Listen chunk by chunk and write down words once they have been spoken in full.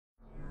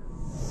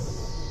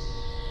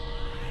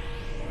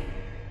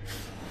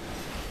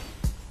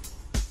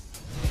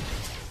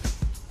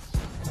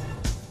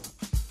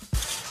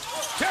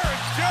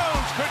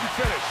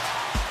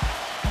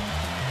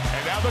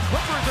the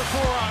Clippers are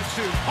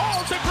 4-on-2. Oh,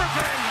 to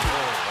Griffin!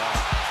 Oh,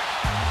 wow.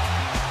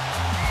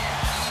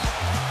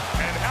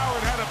 And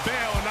Howard had to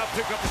bail and not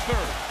pick up the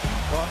third.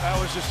 Well, that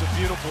was just a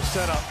beautiful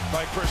setup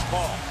by Chris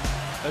Paul.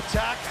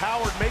 Attack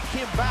Howard, make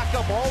him back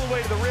up all the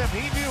way to the rim.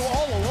 He knew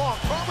all along,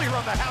 probably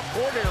around the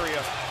half-court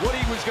area, what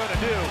he was going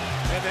to do,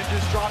 and then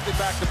just dropped it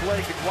back to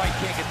Blake, and White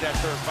can't get that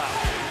third foul.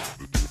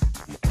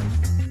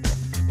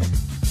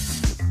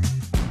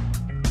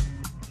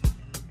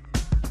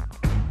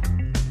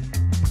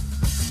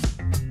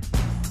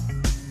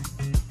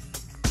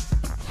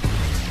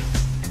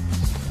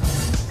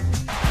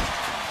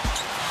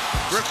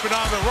 Griffin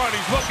on the run,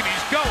 he's looking,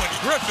 he's going,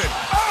 Griffin.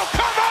 Oh,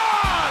 come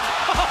on!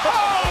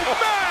 Oh,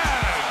 man!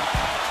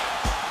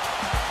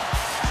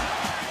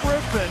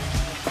 Griffin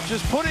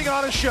just putting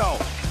on a show.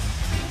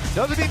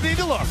 Doesn't even need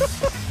to look.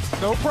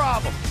 No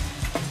problem.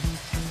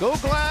 No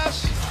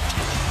glass,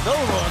 no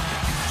look.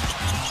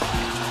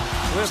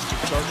 Griffin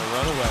starting to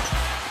run away.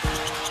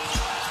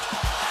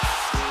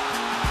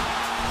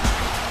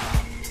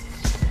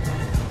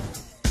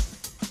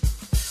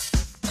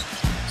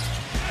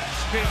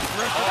 Griffin.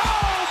 Oh,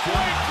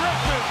 Blake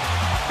Griffin!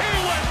 He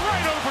went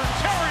right over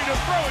Terry to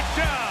throw it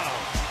down.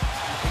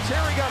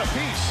 Terry got a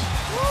piece.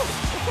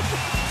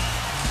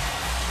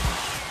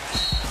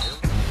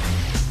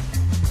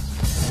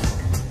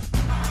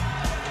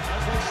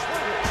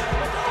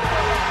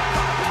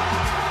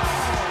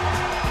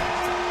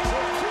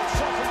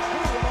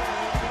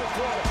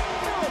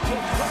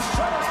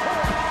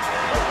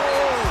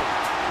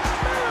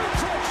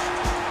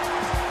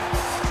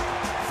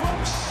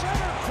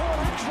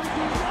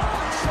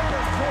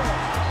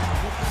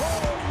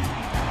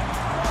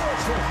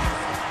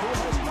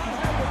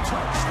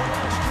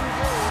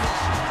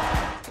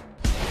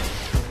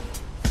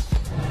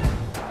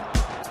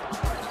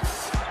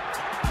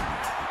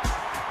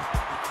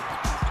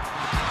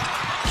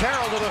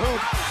 Carroll to the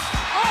hoop.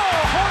 Oh,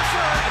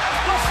 Horford,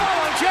 the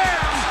falling jam.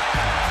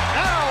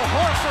 Now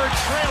Horford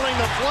trailing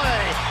the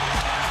play.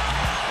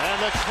 And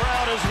the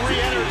crowd is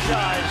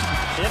re-energized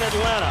in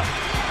Atlanta.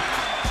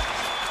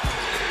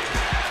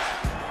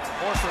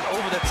 Horford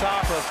over the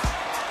top of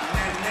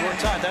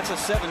Gortat. That's a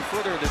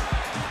 7-footer that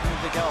I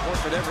don't think Al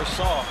Horford ever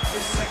saw.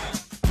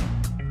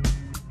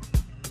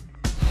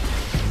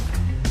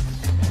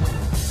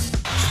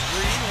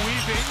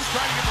 Weaving,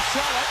 trying to get the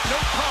shot up. No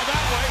call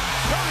that way.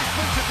 Curry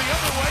flips it the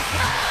other way.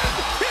 And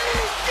he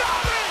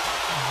got it!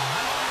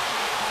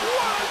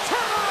 What a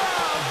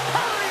turnaround!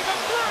 Curry the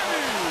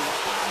three!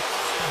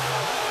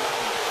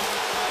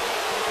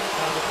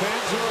 Now the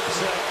fans are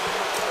upset.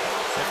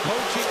 The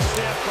coaching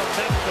staff from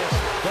Memphis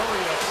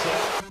very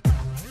upset.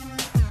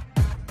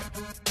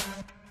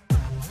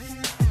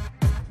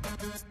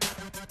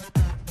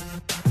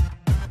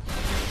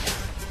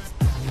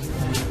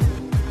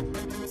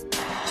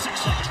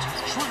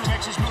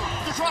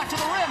 Drive to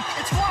the rim.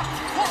 It's blocked.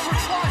 Horford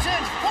slides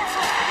in.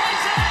 Horford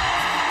lays it.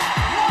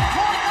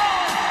 1-point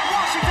run.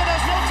 Washington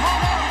has no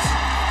timeouts.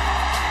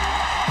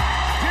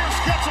 Pierce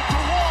gets it to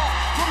Wall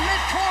from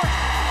midcourt.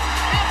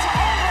 It's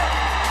over.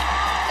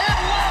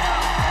 Atlanta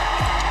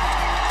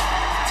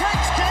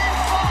takes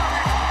game 5,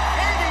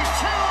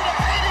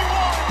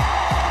 82-81.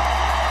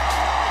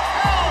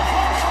 Al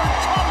Horford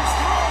comes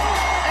through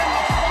in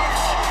the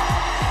clutch.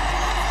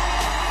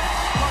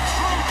 The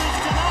truth is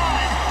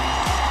denied.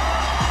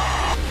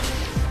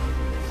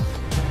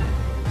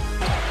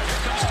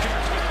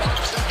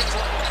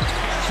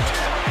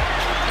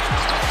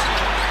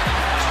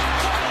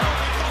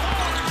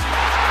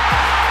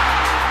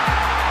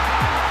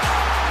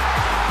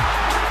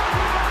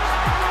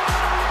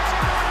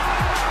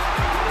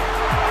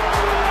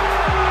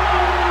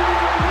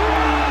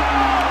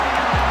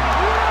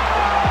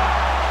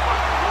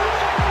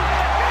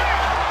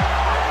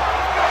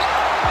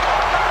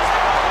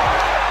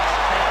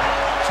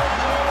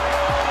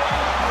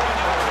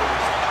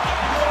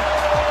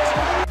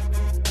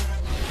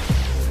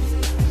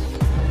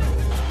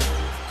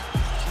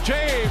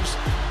 James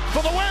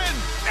for the win.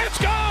 It's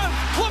gone.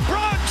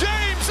 LeBron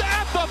James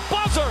at the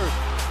buzzer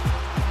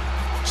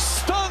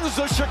stuns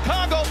the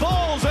Chicago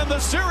Bulls, and the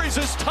series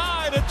is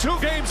tied at 2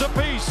 games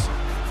apiece.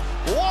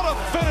 What a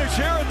finish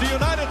here at the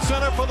United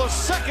Center for the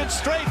 2nd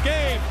straight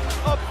game.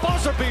 A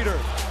buzzer beater.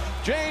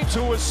 James,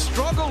 who has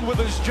struggled with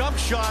his jump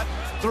shot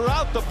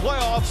throughout the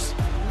playoffs,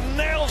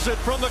 nails it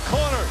from the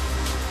corner.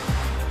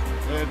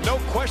 And no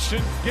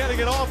question, getting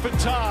it off in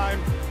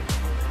time.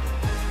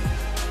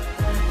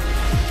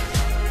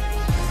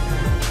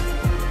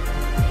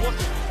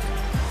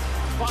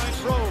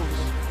 Finds Rose.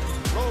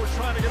 Rose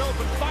trying to get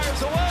open,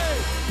 fires away.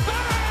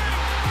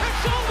 Bang!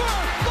 It's over!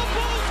 The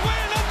Bulls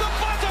win at the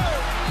buzzer!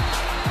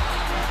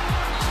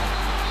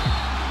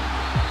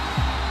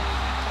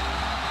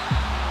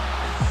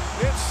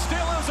 It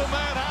still is a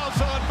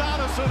madhouse on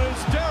Madison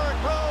as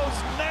Derrick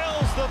Rose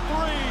nails the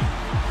 3.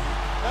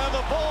 And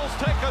the Bulls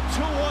take a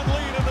 2-1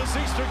 lead in this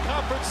Eastern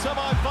Conference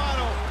semifinal.